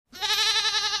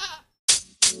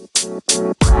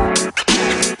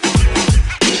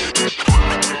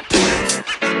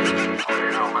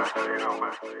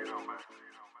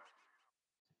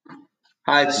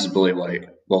Hi, this is Billy White.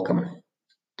 Welcome.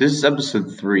 This is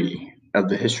episode 3 of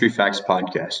the History Facts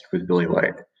podcast with Billy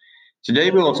White.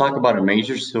 Today we will talk about a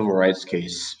major civil rights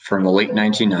case from the late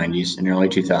 1990s and early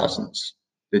 2000s,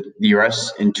 the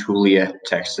arrest in Tulia,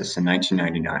 Texas in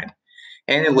 1999,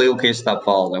 and a legal case that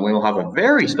followed. And we will have a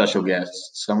very special guest,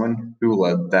 someone who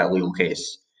led that legal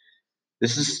case.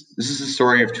 This is the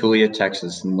story of Tulia,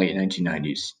 Texas in the late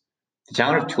 1990s. The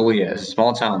town of Tulia is a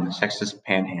small town in the Texas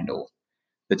Panhandle.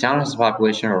 The town has a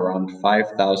population of around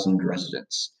 5,000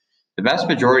 residents. The vast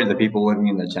majority of the people living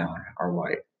in the town are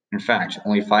white. In fact,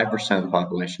 only 5% of the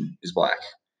population is black.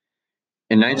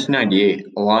 In 1998,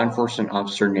 a law enforcement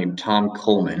officer named Tom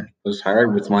Coleman was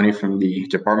hired with money from the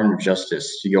Department of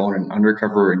Justice to go on an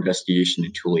undercover investigation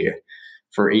in Tulia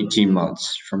for 18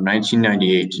 months, from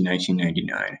 1998 to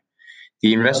 1999.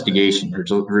 The investigation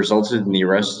resulted in the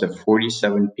arrest of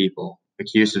 47 people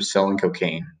accused of selling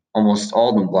cocaine, almost all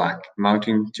of them black,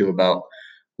 amounting to about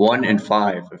 1 in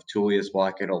 5 of Tulia's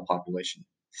black adult population.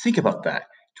 Think about that.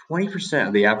 20%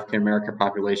 of the African American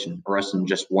population arrested in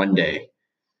just one day.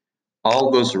 All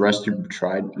of those arrested were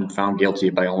tried and found guilty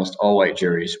by almost all white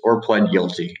juries, or pled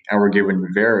guilty, and were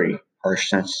given very harsh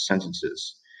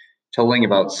sentences, totaling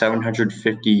about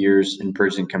 750 years in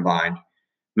prison combined.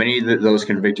 Many of those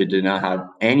convicted did not have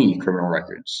any criminal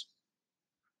records.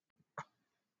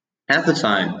 At the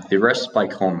time, the arrests by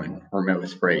Coleman were met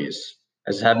with praise,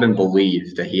 as it had been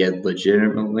believed that he had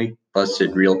legitimately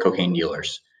busted real cocaine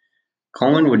dealers.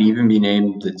 Coleman would even be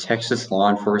named the Texas Law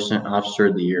Enforcement Officer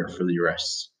of the Year for the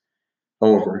arrests.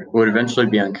 However, it would eventually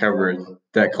be uncovered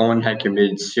that Coleman had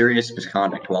committed serious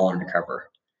misconduct while undercover.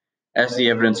 As the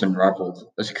evidence unraveled,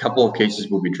 a couple of cases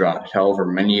would be dropped. However,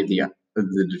 many of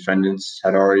the defendants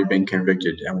had already been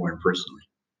convicted and were in prison.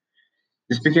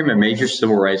 This became a major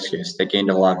civil rights case that gained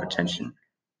a lot of attention.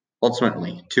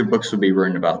 Ultimately, 2 books would be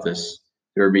written about this.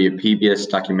 There would be a PBS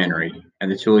documentary,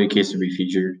 and the Tulia case would be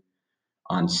featured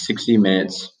on 60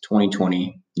 Minutes,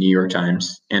 2020, New York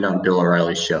Times, and on Bill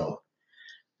O'Reilly's show.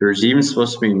 There was even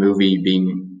supposed to be a movie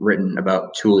being written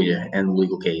about Tulia and the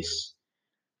legal case.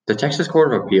 The Texas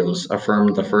Court of Appeals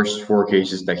affirmed the first 4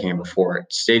 cases that came before it,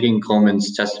 stating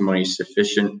Coleman's testimony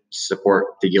sufficient to support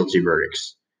the guilty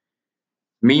verdicts.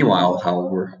 Meanwhile,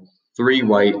 however, 3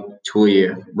 white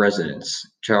Tulia residents,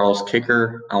 Charles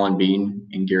Kicker, Alan Bean,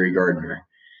 and Gary Gardner,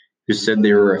 who said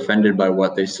they were offended by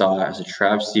what they saw as a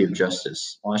travesty of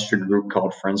justice, launched a group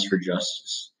called Friends for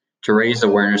Justice to raise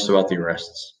awareness about the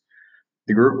arrests.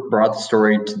 The group brought the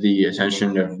story to the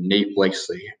attention of Nate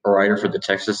Blakeslee, a writer for the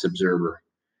Texas Observer,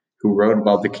 who wrote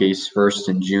about the case first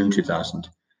in June 2000.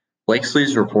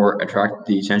 Blakeslee's report attracted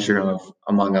the attention of,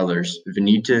 among others,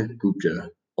 Vinita Gupta,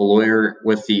 a lawyer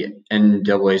with the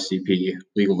NAACP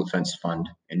Legal Defense Fund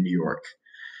in New York.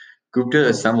 Gupta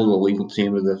assembled a legal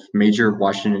team of the major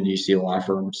Washington, D.C. law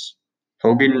firms,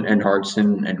 Hogan and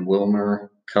Hardson and Wilmer,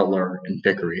 Cutler, and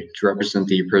Pickery, to represent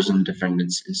the imprisoned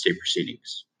defendants in state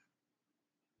proceedings.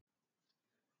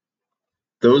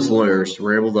 Those lawyers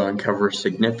were able to uncover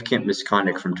significant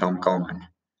misconduct from Tom Coleman.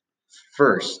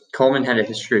 First, Coleman had a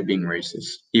history of being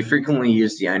racist. He frequently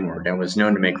used the N-word and was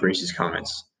known to make racist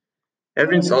comments.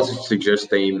 Evidence also suggests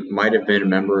that he might have been a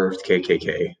member of the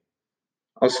KKK.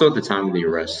 Also, at the time of the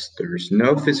arrest, there was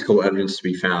no physical evidence to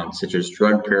be found, such as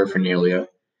drug paraphernalia,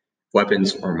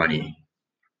 weapons, or money.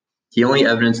 The only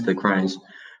evidence of the crimes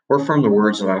were from the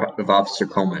words of Officer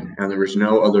Coleman, and there was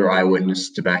no other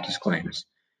eyewitness to back his claims.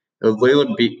 It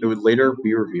would later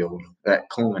be revealed that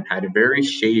Coleman had a very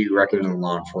shady record in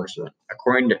law enforcement,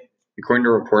 according to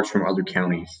reports from other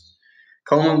counties.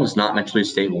 Coleman was not mentally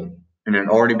stable and had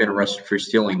already been arrested for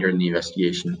stealing during the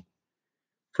investigation.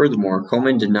 Furthermore,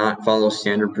 Coleman did not follow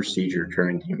standard procedure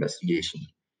during the investigation.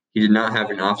 He did not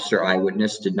have an officer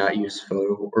eyewitness, did not use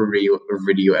photo or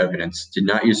video evidence, did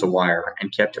not use a wire,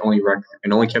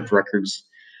 and only kept records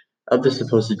of the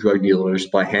supposed drug dealers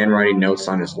by handwriting notes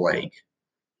on his leg.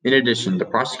 In addition, the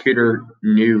prosecutor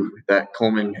knew that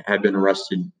Coleman had been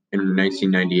arrested in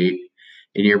 1998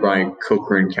 in nearby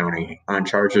Cochran County on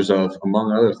charges of,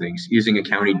 among other things, using a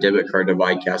county debit card to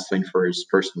buy gasoline for his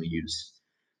personal use.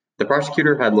 The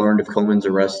prosecutor had learned of Coleman's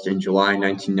arrest in July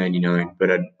 1999, but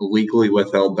had illegally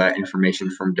withheld that information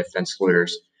from defense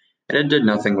lawyers, and it did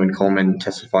nothing when Coleman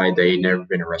testified that he had never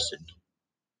been arrested.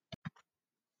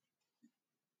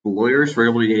 The lawyers were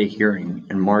able to get a hearing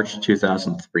in March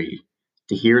 2003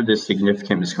 to hear this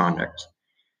significant misconduct.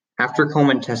 After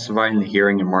Coleman testified in the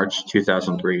hearing in March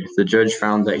 2003, the judge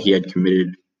found that he had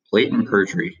committed blatant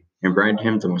perjury and branded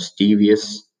him the most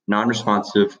devious,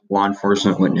 non-responsive law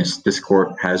enforcement witness this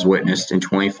court has witnessed in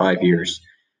 25 years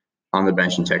on the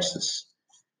bench in Texas.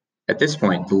 At this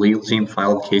point, the legal team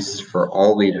filed cases for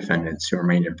all the defendants who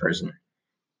remained in prison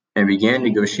and began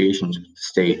negotiations with the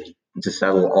state to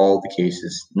settle all the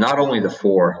cases, not only the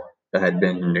 4 that had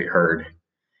been heard.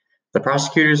 The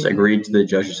prosecutors agreed to the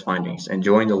judge's findings and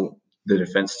joined the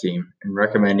defense team in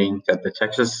recommending that the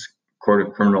Texas Court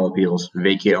of Criminal Appeals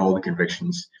vacate all the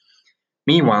convictions.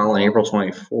 Meanwhile, on April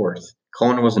 24th,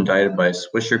 Coleman was indicted by a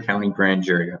Swisher County grand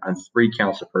jury on 3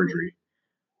 counts of perjury.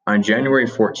 On January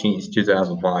 14th,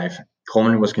 2005,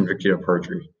 Coleman was convicted of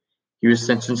perjury. He was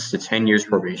sentenced to 10 years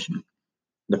probation.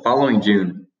 The following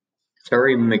June,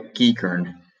 Terry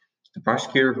McGeekern, the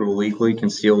prosecutor who illegally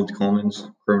concealed Coleman's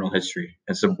criminal history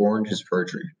and suborned his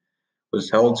perjury, was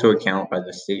held to account by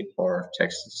the State Bar of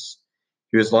Texas.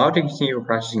 He was allowed to continue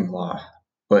practicing law,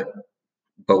 but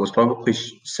was publicly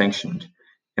sanctioned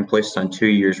and placed on 2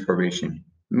 years probation,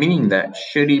 meaning that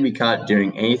should he be caught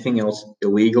doing anything else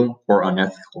illegal or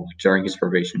unethical during his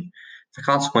probation, the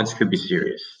consequence could be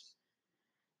serious.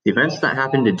 The events that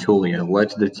happened in Tulia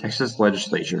led to the Texas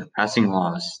legislature passing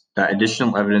laws that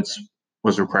additional evidence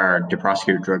was required to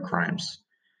prosecute drug crimes.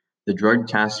 The drug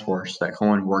task force that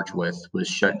Coleman worked with was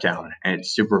shut down and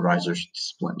its supervisors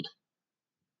disciplined.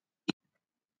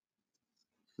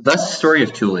 That's the story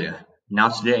of Tulia. Now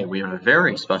today we have a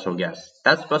very special guest.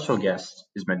 That special guest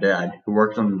is my dad, who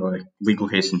worked on the legal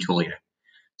case in Tulia.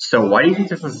 So why do you think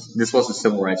this was a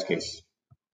civil rights case?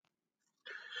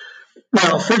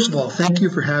 Well, first of all, thank you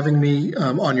for having me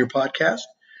on your podcast.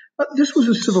 This was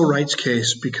a civil rights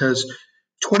case because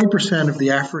 20% of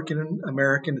the African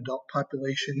American adult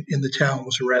population in the town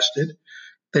was arrested.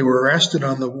 They were arrested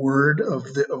on the word of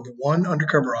one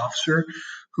undercover officer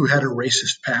who had a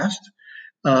racist past.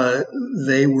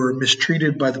 They were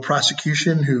mistreated by the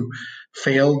prosecution, who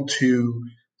failed to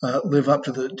live up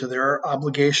to their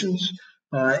obligations,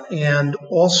 and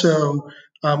also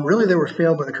really they were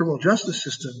failed by the criminal justice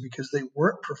system because they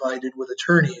weren't provided with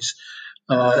attorneys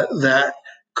that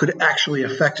could actually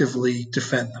effectively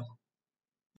defend them.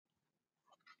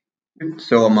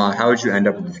 So, how would you end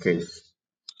up with this case?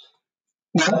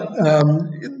 Well,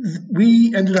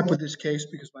 we ended up with this case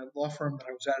because my law firm that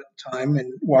I was at the time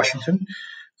in Washington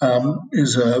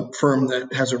is a firm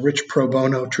that has a rich pro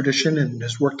bono tradition and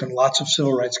has worked on lots of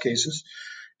civil rights cases.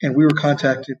 And we were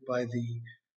contacted by the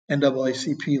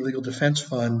NAACP Legal Defense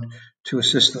Fund to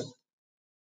assist them.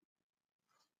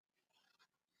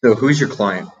 So who's your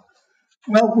client?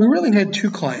 Well, we really had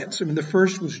 2 clients. I mean, the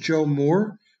first was Joe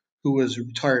Moore, who was a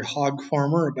retired hog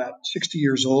farmer, about 60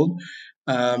 years old.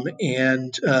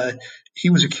 And he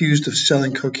was accused of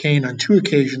selling cocaine on 2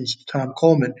 occasions to Tom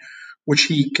Coleman, which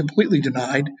he completely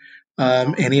denied.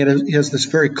 And he has this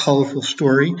very colorful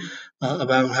story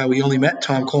about how he only met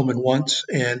Tom Coleman once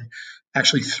and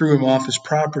actually threw him off his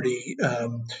property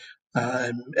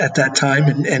at that time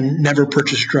and never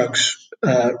purchased drugs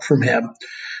from him.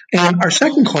 And our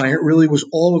second client really was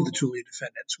all of the Tulia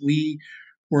defendants. We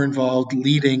were involved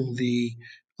leading the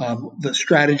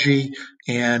strategy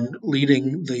and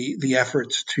leading the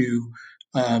efforts to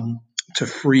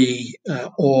free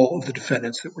all of the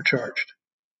defendants that were charged.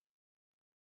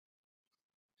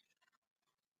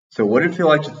 So what did it feel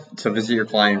like to visit your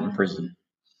client in prison?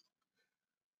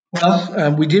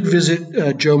 Well, we did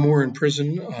visit Joe Moore in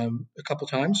prison a couple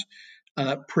times.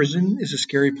 Prison is a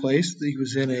scary place. He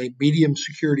was in a medium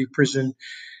security prison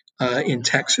in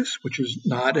Texas, which is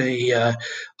not a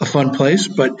fun place,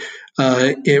 but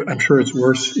I'm sure it's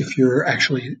worse if you're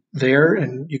actually there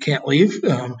and you can't leave.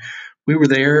 We were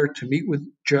there to meet with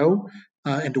Joe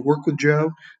and to work with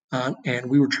Joe, and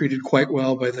we were treated quite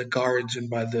well by the guards and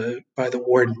by the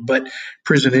warden. But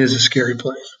prison is a scary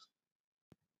place.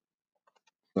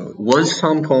 Was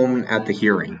Tom Coleman at the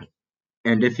hearing?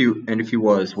 And if he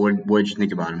was, what did you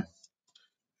think about him?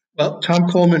 Well, Tom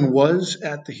Coleman was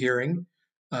at the hearing,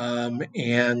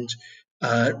 and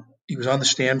he was on the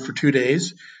stand for 2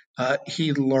 days.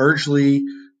 He largely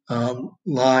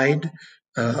lied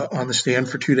on the stand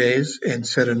for 2 days and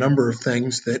said a number of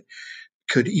things that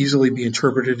could easily be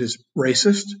interpreted as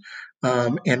racist.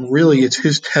 And really, it's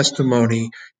his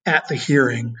testimony at the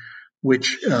hearing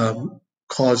which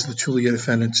caused the Tulia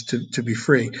defendants to be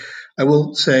free. I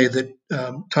will say that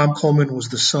Tom Coleman was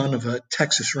the son of a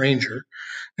Texas Ranger.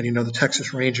 And the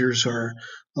Texas Rangers are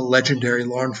a legendary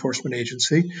law enforcement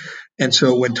agency. And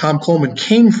so when Tom Coleman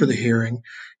came for the hearing,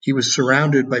 he was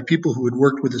surrounded by people who had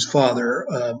worked with his father,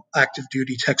 active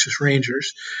duty Texas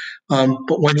Rangers.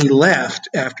 But when he left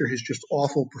after his just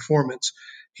awful performance,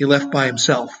 he left by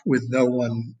himself with no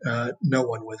one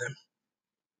with him.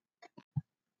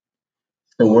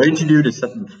 So what did you do to set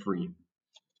them free?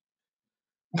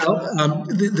 Well,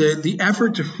 the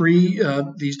effort to free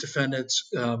these defendants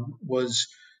was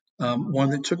one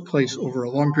that took place over a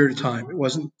long period of time. It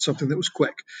wasn't something that was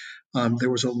quick. There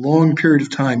was a long period of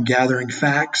time gathering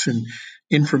facts and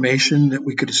information that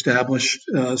we could establish,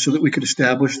 so that we could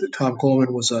establish that Tom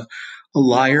Coleman was a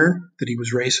liar, that he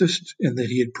was racist, and that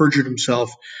he had perjured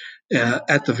himself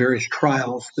at the various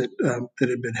trials that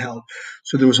had been held.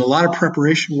 So there was a lot of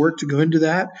preparation work to go into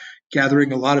that,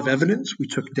 gathering a lot of evidence. We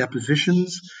took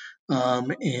depositions,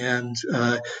 and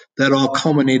that all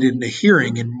culminated in a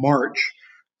hearing in March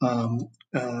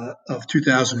of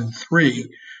 2003,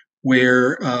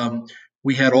 where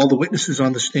we had all the witnesses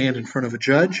on the stand in front of a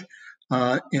judge.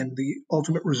 And the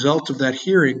ultimate result of that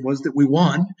hearing was that we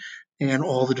won, and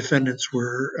all the defendants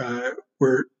were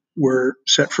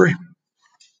set free.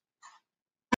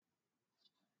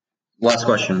 Last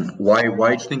question. Why do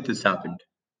you think this happened?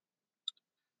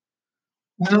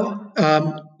 Well,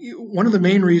 one of the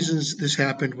main reasons this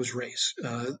happened was race.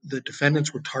 The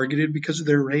defendants were targeted because of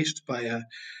their race by a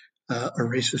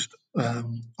racist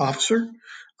officer.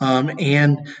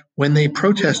 And when they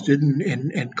protested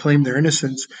and claimed their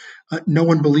innocence, no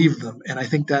one believed them. And I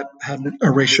think that had a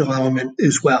racial element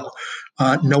as well.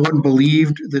 No one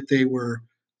believed that they were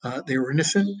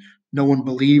innocent. No one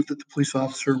believed that the police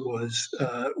officer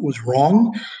was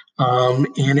wrong.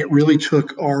 And it really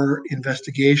took our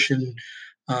investigation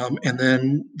and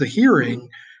then the hearing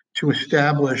to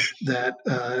establish that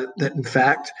in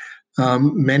fact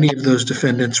many of those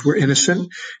defendants were innocent,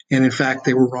 and in fact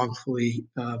they were wrongfully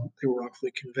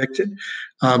convicted.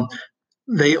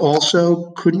 They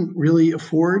also couldn't really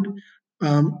afford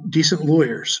decent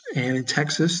lawyers, and in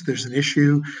Texas there's an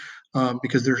issue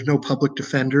because there's no public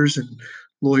defenders, and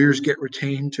lawyers get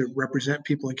retained to represent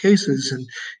people in cases. And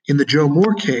in the Joe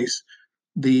Moore case,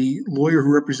 the lawyer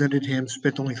who represented him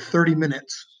spent only 30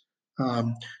 minutes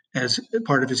as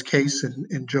part of his case,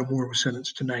 and Joe Moore was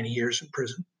sentenced to 90 years in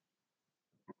prison.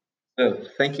 So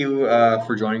thank you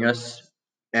for joining us,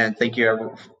 and thank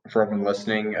you for everyone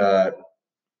listening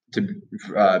to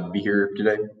be here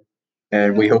today.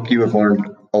 And we hope you have learned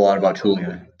a lot about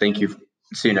Julia. Thank you.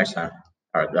 See you next time.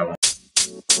 All right, that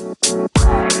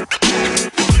one.